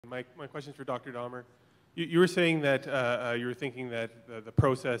My question is for Dr. Dahmer. You were saying that you were thinking that the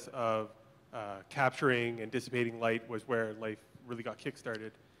process of capturing and dissipating light was where life really got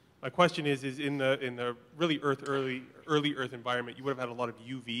kick-started. My question is in the really early Earth environment, you would have had a lot of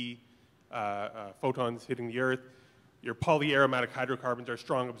UV photons hitting the Earth. Your polyaromatic hydrocarbons are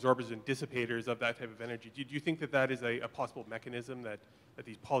strong absorbers and dissipators of that type of energy. Do you think that that is a possible mechanism, that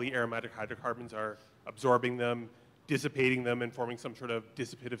these polyaromatic hydrocarbons are absorbing them, dissipating them, and forming some sort of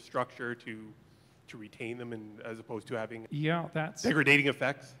dissipative structure to retain them, and as opposed to having degrading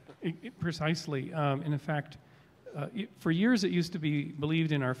effects? Precisely. In fact, for years it used to be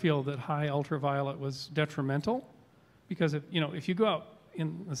believed in our field that high ultraviolet was detrimental, because if you go out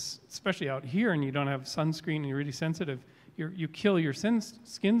especially out here, and you don't have sunscreen and you're really sensitive, you kill your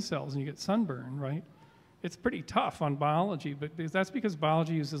skin cells and you get sunburn, right? It's pretty tough on biology, but that's because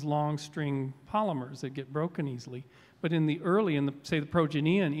biology uses long string polymers that get broken easily. But in the say the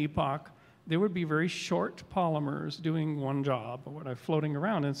Progenian epoch, there would be very short polymers doing one job, or floating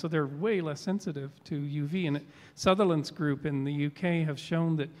around, and so they're way less sensitive to UV. And Sutherland's group in the UK have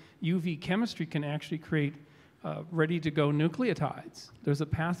shown that UV chemistry can actually create ready-to-go nucleotides. There's a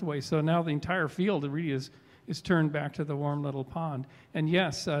pathway, so now the entire field really is turned back to the warm little pond. And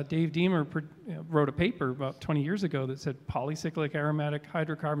yes, Dave Dahmer wrote a paper about 20 years ago that said polycyclic aromatic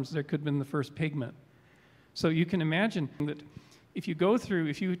hydrocarbons, there could have been the first pigment. So you can imagine that if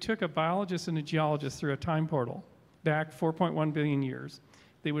you took a biologist and a geologist through a time portal back 4.1 billion years,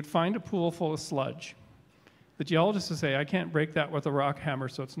 they would find a pool full of sludge. The geologist would say, I can't break that with a rock hammer,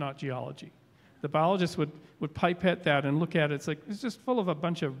 so it's not geology. The biologist would pipette that and look at it. It's like, it's just full of a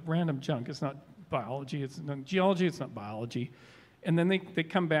bunch of random junk. It's not biology, it's not geology, it's not biology. And then they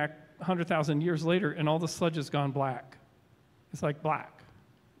come back 100,000 years later and all the sludge has gone black. It's like black,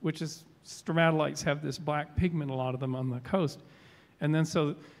 which is, stromatolites have this black pigment, a lot of them on the coast. And then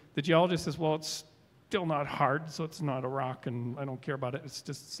so the geologist says, well, it's still not hard, so it's not a rock and I don't care about it, it's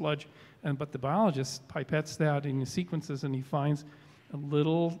just sludge. But the biologist pipettes that and he sequences and he finds a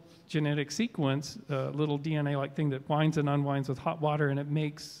little genetic sequence, a little DNA-like thing that winds and unwinds with hot water, and it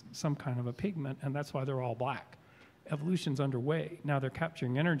makes some kind of a pigment, and that's why they're all black. Evolution's underway. Now they're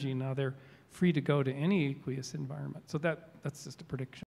capturing energy, now they're free to go to any aqueous environment. So that's just a prediction.